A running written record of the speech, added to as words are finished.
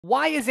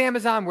Why is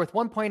Amazon worth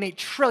 $1.8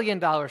 trillion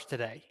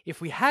today?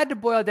 If we had to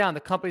boil down the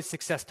company's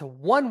success to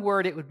one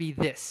word, it would be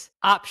this: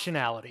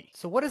 optionality.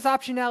 So what does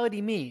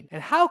optionality mean?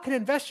 And how can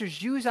investors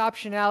use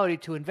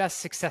optionality to invest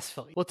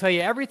successfully? We'll tell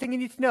you everything you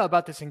need to know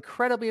about this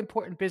incredibly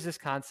important business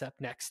concept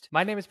next.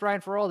 My name is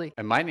Brian Feroldi.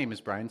 And my name is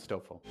Brian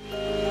Stoffel.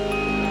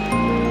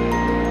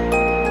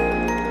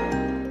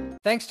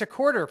 Thanks to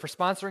Quarter for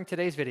sponsoring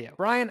today's video.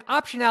 Brian,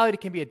 optionality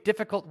can be a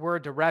difficult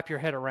word to wrap your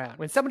head around.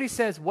 When somebody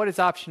says, what is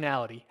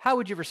optionality? How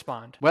would you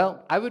respond?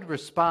 Well, I would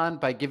respond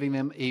by giving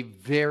them a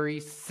very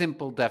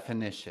simple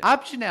definition.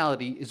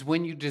 Optionality is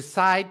when you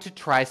decide to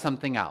try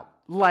something out.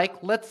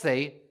 Like, let's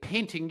say,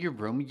 painting your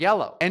room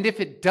yellow. And if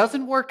it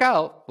doesn't work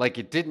out, like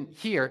it didn't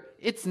here,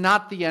 it's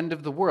not the end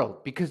of the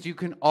world because you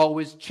can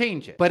always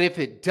change it. But if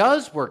it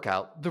does work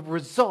out, the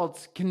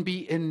results can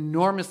be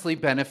enormously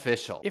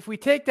beneficial. If we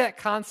take that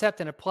concept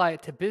and apply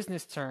it to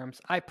business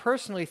terms, I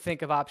personally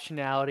think of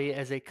optionality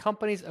as a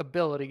company's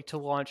ability to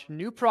launch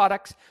new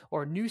products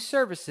or new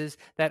services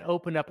that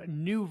open up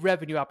new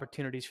revenue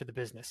opportunities for the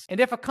business. And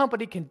if a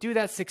company can do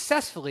that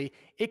successfully,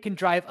 it can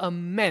drive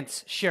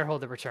immense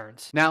shareholder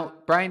returns. Now,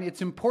 Brian,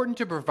 it's important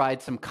to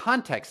provide some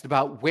context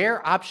about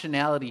where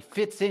optionality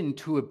fits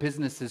into a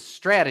business's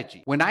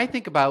strategy. When I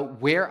think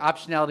about where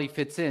optionality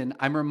fits in,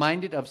 I'm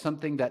reminded of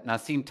something that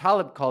Nassim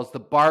Taleb calls the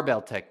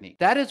barbell technique.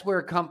 That is where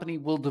a company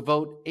will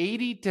devote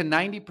 80 to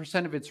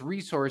 90% of its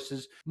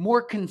resources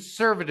more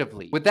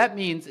conservatively. What that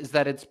means is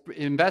that it's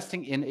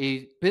investing in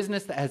a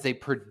business that has a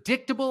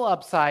predictable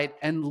upside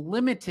and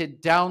limited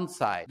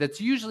downside. That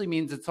usually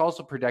means it's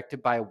also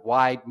protected by a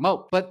wide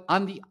moat. But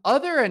on the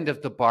other end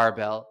of the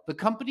barbell, the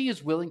company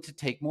is willing to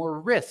take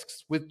more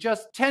risks with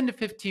just 10 to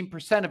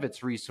 15% of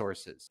its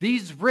resources.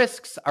 These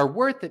risks are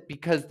worth it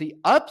because the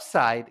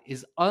upside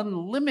is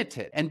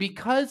unlimited. And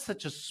because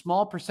such a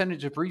small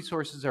percentage of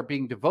resources are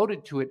being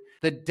devoted to it,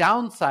 the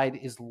downside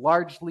is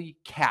largely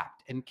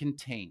capped and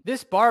contained.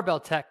 This barbell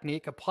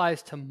technique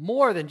applies to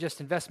more than just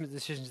investment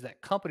decisions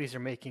that companies are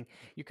making.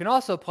 You can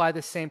also apply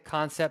the same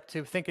concept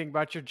to thinking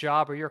about your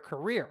job or your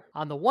career.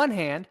 On the one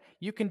hand,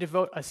 you can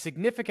devote a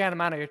significant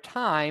amount of your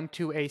time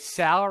to a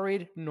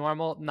salaried,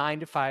 normal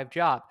 9-to-5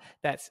 job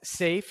that's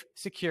safe,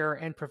 secure,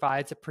 and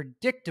provides a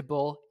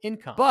predictable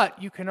income.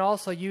 But you can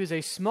also use a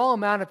small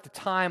amount of the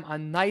time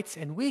on nights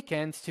and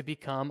weekends to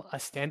become a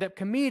stand-up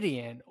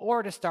comedian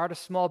or to start a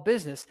small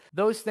business.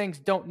 Those things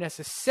don't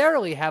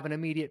necessarily have an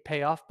immediate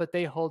payoff, but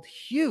they hold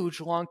huge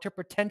long-term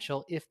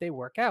potential if they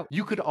work out.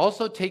 You could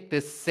also take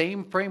this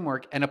same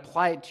framework and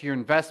apply it to your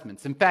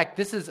investments. In fact,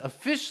 this is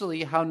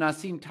officially how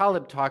Nassim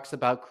Taleb talks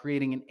about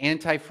creating an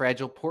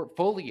anti-fragile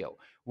portfolio,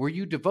 where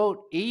you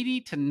devote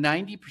 80 to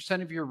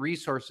 90% of your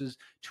resources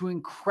to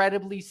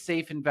incredibly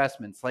safe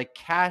investments like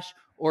cash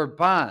or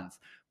bonds.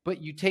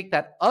 But you take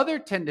that other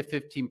 10 to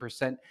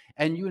 15%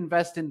 and you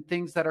invest in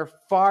things that are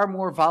far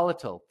more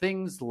volatile,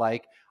 things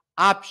like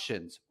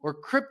options or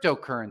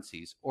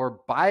cryptocurrencies or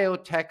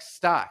biotech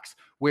stocks,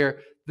 where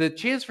the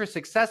chance for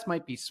success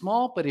might be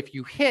small, but if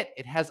you hit,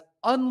 it has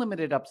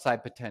unlimited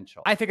upside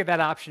potential. I think of that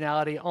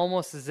optionality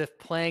almost as if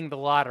playing the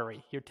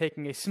lottery. You're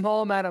taking a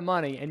small amount of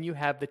money and you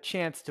have the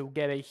chance to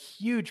get a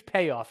huge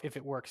payoff if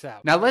it works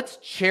out. Now let's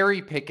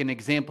cherry pick an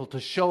example to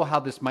show how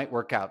this might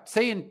work out.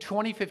 Say in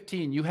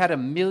 2015, you had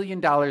 $1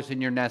 million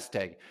in your nest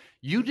egg.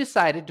 You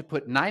decided to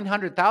put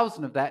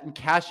 900,000 of that in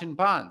cash and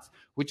bonds,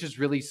 which is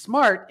really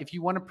smart if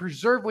you want to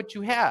preserve what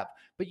you have.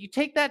 But you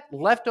take that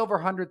leftover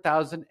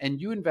 100,000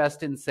 and you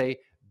invest in, say,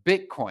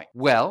 Bitcoin.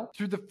 Well,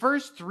 through the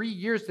first 3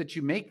 years that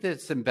you make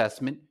this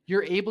investment,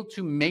 you're able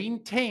to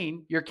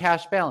maintain your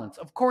cash balance.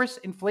 Of course,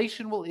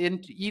 inflation will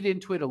eat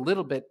into it a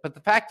little bit, but the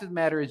fact of the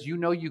matter is, you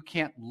know you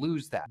can't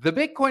lose that. The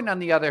Bitcoin, on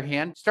the other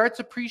hand, starts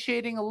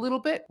appreciating a little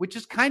bit, which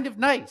is kind of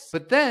nice.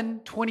 But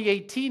then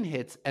 2018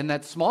 hits, and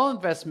that small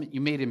investment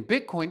you made in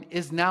Bitcoin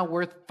is now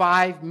worth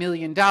 $5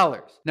 million.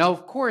 Now,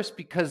 of course,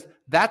 because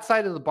that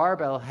side of the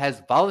barbell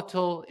has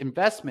volatile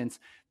investments,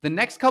 the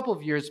next couple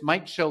of years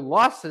might show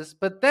losses,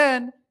 but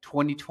then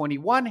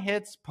 2021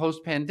 hits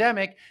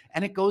post-pandemic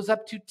and it goes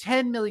up to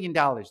 $10 million.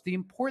 The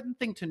important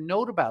thing to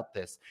note about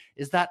this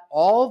is that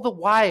all the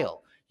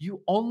while,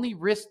 you only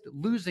risked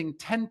losing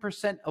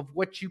 10% of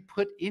what you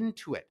put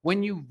into it.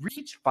 When you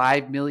reach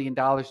 $5 million in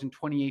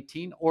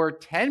 2018 or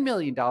 $10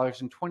 million in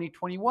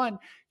 2021,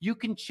 you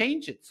can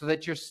change it so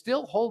that you're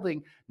still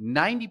holding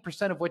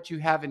 90% of what you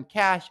have in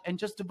cash and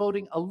just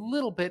devoting a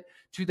little bit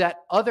to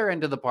that other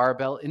end of the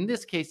barbell. In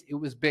this case, it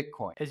was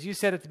Bitcoin. As you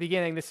said at the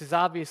beginning, this is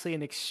obviously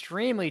an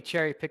extremely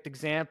cherry-picked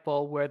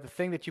example where the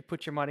thing that you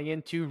put your money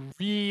into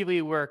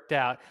really worked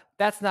out.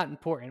 That's not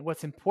important.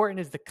 What's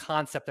important is the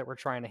concept that we're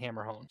trying to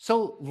hammer home.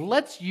 So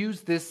let's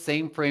use this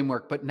same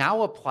framework, but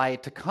now apply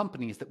it to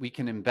companies that we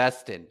can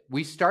invest in.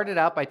 We started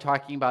out by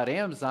talking about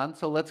Amazon,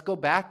 so let's go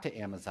back to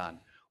Amazon.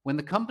 When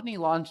the company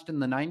launched in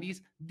the 90s,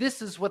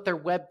 this is what their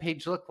web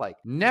page looked like.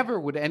 Never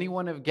would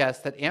anyone have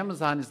guessed that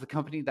Amazon is the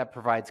company that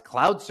provides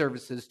cloud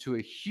services to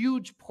a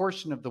huge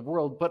portion of the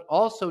world, but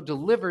also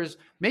delivers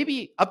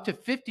maybe up to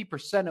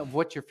 50% of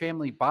what your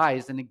family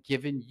buys in a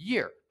given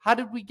year. How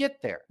did we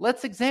get there?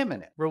 Let's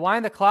examine it.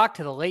 Rewind the clock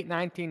to the late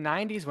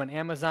 1990s when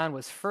Amazon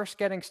was first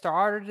getting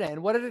started,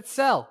 and what did it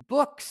sell?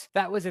 Books.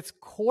 That was its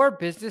core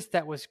business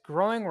that was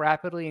growing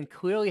rapidly and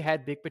clearly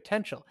had big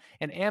potential,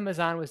 and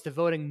Amazon was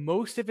devoting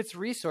most of its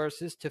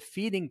resources to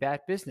feeding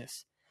that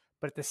business.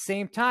 But at the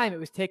same time, it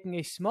was taking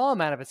a small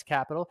amount of its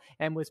capital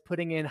and was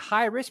putting in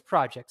high-risk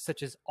projects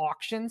such as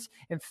auctions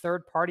and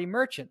third-party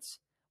merchants.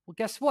 Well,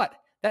 guess what?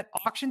 That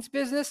auctions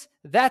business,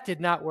 that did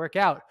not work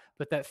out,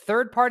 but that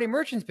third-party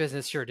merchants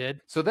business sure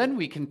did. So then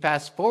we can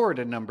fast forward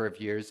a number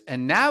of years,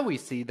 and now we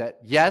see that,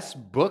 yes,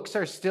 books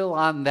are still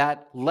on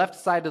that left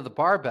side of the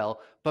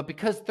barbell, but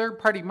because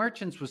third-party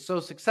merchants was so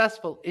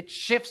successful, it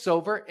shifts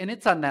over and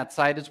it's on that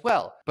side as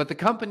well. But the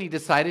company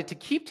decided to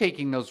keep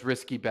taking those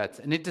risky bets,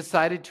 and it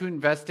decided to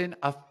invest in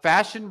a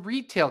fashion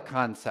retail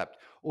concept,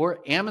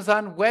 or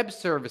Amazon Web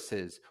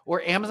Services,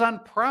 or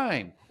Amazon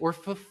Prime, or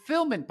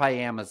Fulfillment by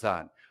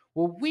Amazon.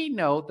 Well, we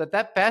know that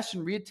that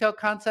fashion retail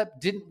concept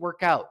didn't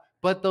work out,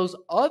 but those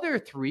other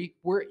three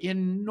were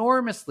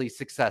enormously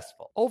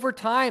successful. Over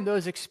time,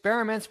 those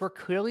experiments were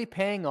clearly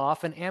paying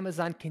off, and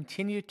Amazon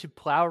continued to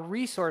plow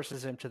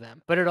resources into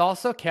them. But it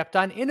also kept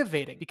on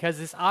innovating because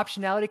this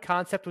optionality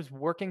concept was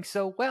working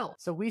so well.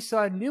 So we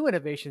saw new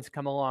innovations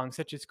come along,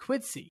 such as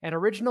Quidsi and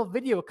original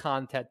video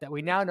content that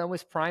we now know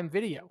as Prime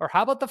Video. Or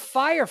how about the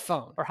Fire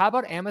Phone? Or how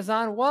about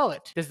Amazon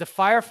Wallet? Does the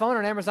Fire Phone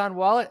and Amazon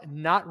Wallet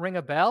not ring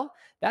a bell?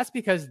 That's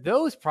because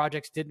those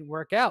projects didn't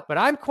work out. But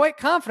I'm quite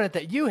confident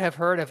that you have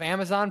heard of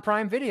Amazon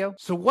Prime Video.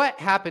 So what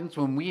happens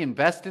when we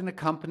invest in a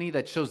company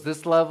that shows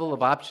this level of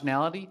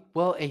optionality?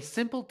 Well, a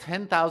simple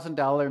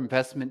 $10,000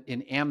 investment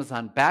in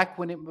Amazon back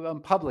when it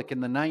went public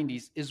in the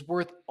 90s is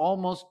worth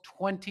almost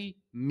 $20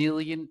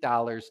 million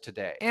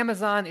today.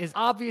 Amazon is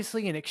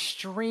obviously an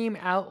extreme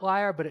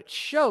outlier, but it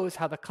shows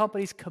how the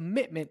company's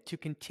commitment to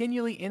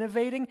continually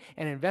innovating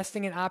and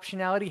investing in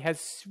optionality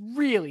has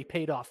really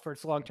paid off for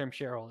its long-term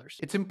shareholders.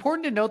 It's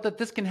important to note that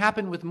this can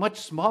happen with much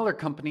smaller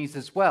companies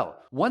as well.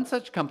 One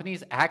such company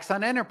is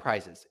Axon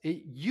Enterprises.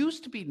 It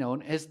used to be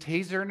known as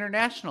Taser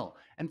International,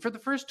 and for the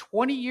first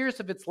 20 years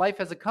of its life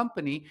as a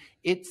company,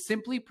 it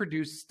simply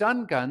produced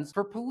stun guns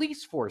for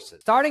police forces.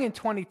 Starting in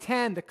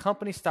 2010, the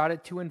company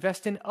started to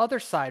invest in other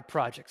side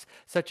projects,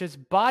 such as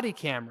body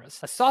cameras,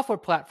 a software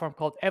platform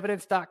called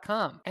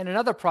Evidence.com, and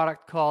another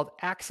product called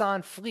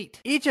Axon Fleet.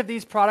 Each of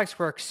these products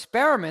were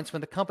experiments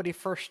when the company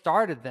first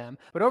started them,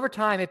 but over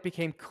time it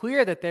became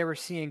clear that they were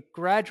seeing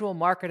gradual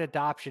market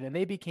adoption, and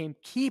they became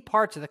key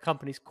parts of the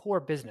company's core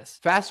business.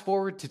 Fast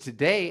forward to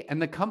today,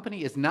 and the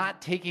company is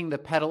not taking the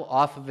pedal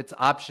off of its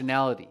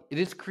optionality. It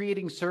is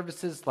creating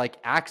services like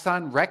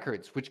Axon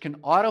Records, which can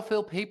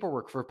autofill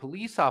paperwork for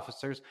police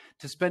officers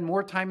to spend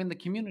more time in the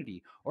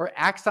community, or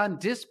Axon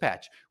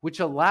Dispatch,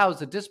 which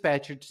allows a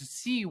dispatcher to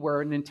see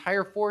where an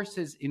entire force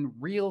is in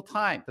real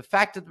time. The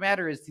fact of the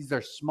matter is these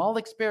are small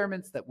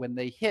experiments that when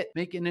they hit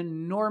make an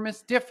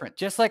enormous difference.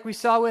 Just like we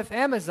saw with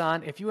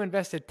Amazon, if you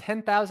invested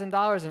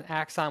 $10,000 in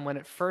Axon when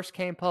it first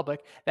came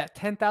public, that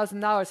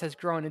 $10,000 has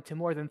grown into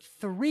more than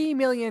 $3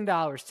 million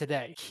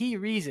today. Key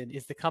reason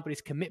is the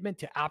company's commitment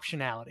to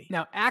optionality.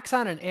 Now,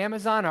 Axon and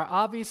Amazon are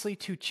obviously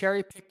two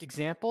cherry-picked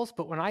examples,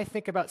 but when I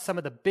think about some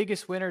of the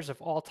biggest winners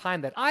of all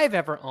time that I've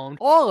ever owned,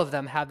 all of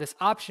them have this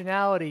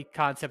optionality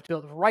concept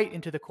built right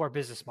into the core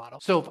business model.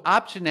 So if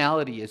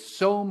optionality is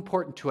so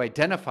important to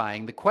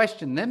identifying, the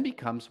question then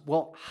becomes,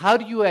 well, how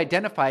do you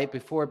identify it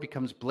before it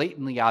becomes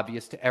blatantly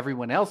obvious to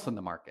everyone else in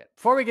the market?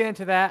 Before we get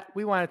into that,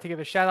 we wanted to give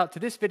a shout out to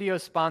this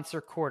video's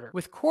sponsor, Quarter.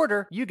 With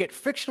Quarter, you get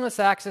frictionless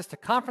access to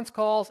conference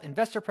calls,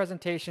 investor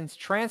presentations,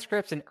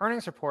 transcripts, and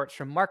earnings reports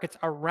from markets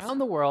around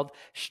the world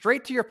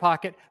straight to your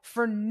pocket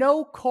for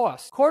no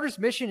cost. Quarter's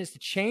mission is to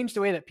change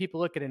the way that people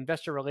look at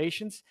investor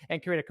relations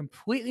and create a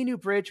completely new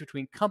bridge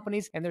between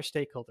companies and their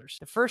stakeholders.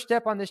 The first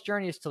step on this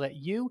journey is to let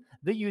you,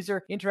 the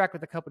user, interact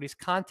with the company's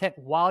content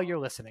while you're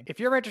listening. If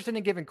you're interested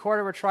in giving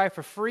Quarter a try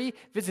for free,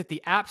 visit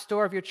the app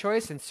store of your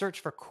choice and search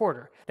for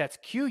Quarter. That's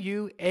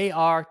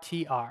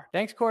Quartr.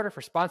 Thanks, Quarter,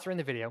 for sponsoring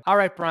the video. All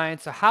right, Brian,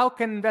 so how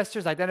can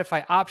investors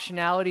identify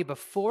optionality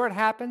before it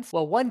happens?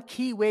 Well, one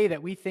key way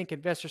that we think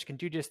investors can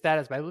do just that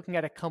is by looking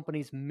at a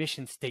company's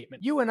mission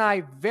statement. You and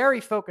I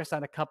very focused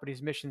on a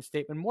company's mission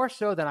statement, more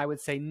so than I would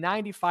say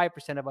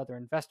 95% of other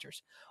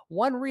investors.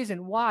 One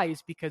reason why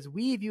is because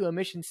we view a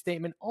mission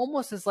statement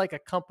almost as like a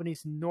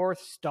company's North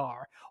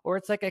Star, or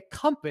it's like a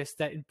compass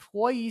that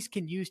employees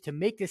can use to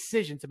make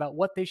decisions about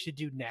what they should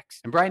do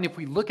next. And Brian, if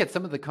we look at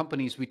some of the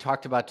companies we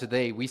talked about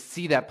today, we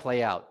see that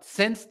play out.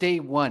 Since day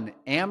one,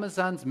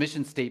 Amazon's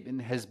mission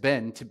statement has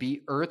been to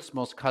be Earth's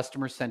most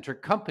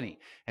customer-centric company.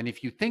 And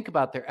if you think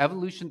about their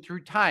evolution evolution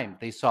through time.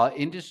 They saw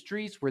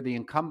industries where the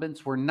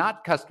incumbents were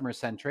not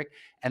customer-centric,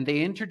 and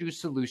they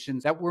introduced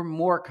solutions that were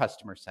more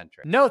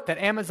customer-centric. Note that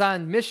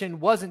Amazon's mission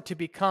wasn't to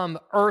become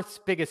Earth's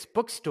biggest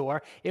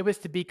bookstore. It was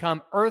to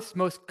become Earth's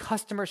most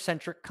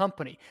customer-centric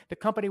company. The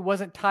company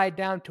wasn't tied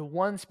down to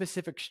one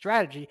specific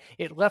strategy.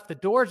 It left the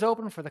doors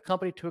open for the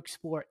company to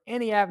explore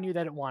any avenue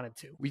that it wanted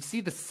to. We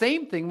see the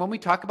same thing when we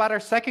talk about our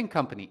second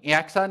company,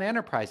 Axon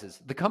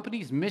Enterprises. The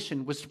company's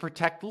mission was to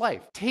protect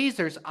life.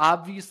 Tasers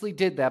obviously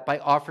did that by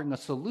offering a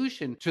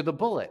solution to the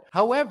bullet.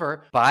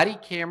 However, body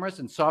cameras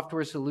and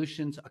software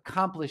solutions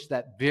accomplished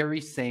that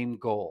very same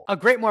goal. A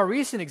great more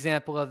recent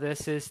example of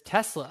this is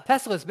Tesla.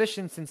 Tesla's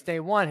mission since day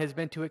one has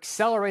been to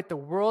accelerate the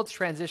world's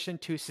transition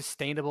to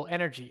sustainable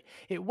energy.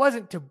 It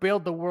wasn't to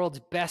build the world's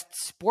best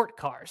sport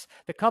cars.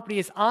 The company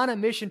is on a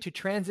mission to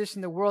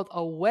transition the world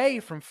away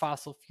from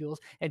fossil fuels,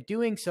 and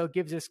doing so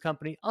gives this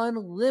company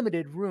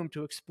unlimited room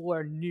to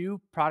explore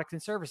new products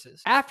and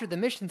services. After the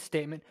mission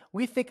statement,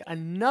 we think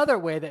another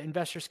way that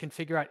investors can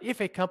figure out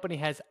if a company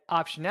has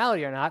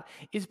optionality or not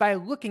is by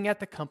looking at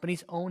the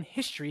company's own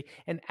history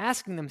and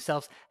asking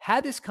themselves,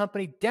 had this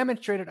company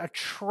demonstrated a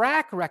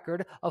track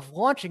record of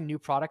launching new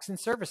products and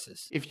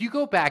services? If you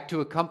go back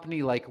to a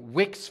company like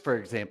Wix, for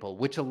example,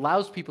 which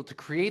allows people to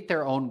create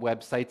their own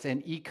websites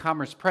and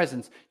e-commerce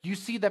presence, you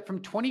see that from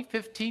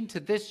 2015 to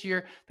this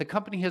year, the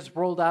company has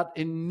rolled out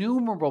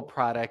innumerable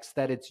products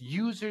that its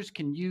users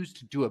can use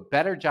to do a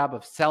better job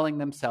of selling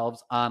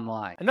themselves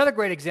online. Another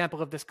great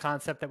example of this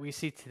concept that we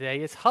see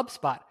today is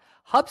HubSpot.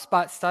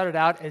 HubSpot started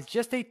out as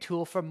just a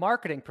tool for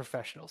marketing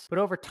professionals, but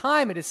over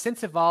time it has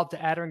since evolved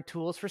to adding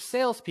tools for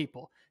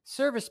salespeople,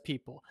 service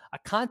people, a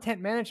content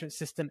management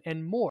system,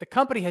 and more. The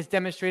company has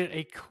demonstrated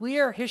a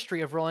clear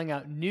history of rolling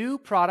out new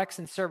products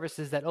and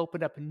services that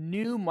open up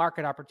new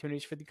market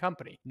opportunities for the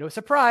company. No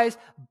surprise,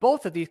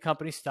 both of these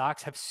company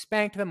stocks have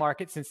spanked the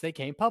market since they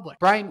came public.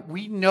 Brian,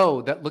 we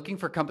know that looking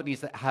for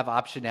companies that have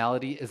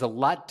optionality is a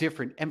lot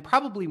different and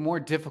probably more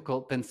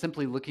difficult than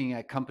simply looking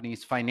at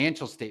companies'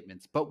 financial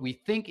statements, but we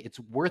think it's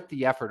worth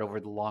the effort over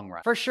the long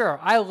run. For sure,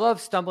 I love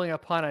stumbling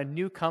upon a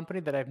new company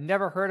that I've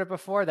never heard of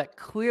before that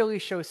clearly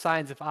shows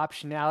signs of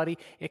optionality,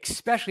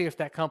 especially if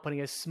that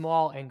company is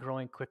small and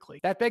growing quickly.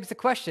 That begs the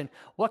question,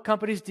 what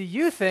companies do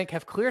you think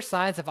have clear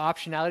signs of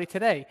optionality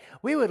today?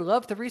 We would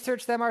love to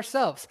research them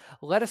ourselves.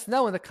 Let us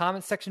know in the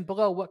comments section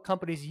below what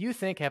companies you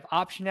think have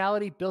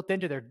optionality built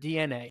into their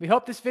DNA. We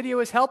hope this video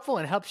is helpful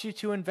and helps you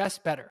to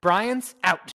invest better. Brian's out.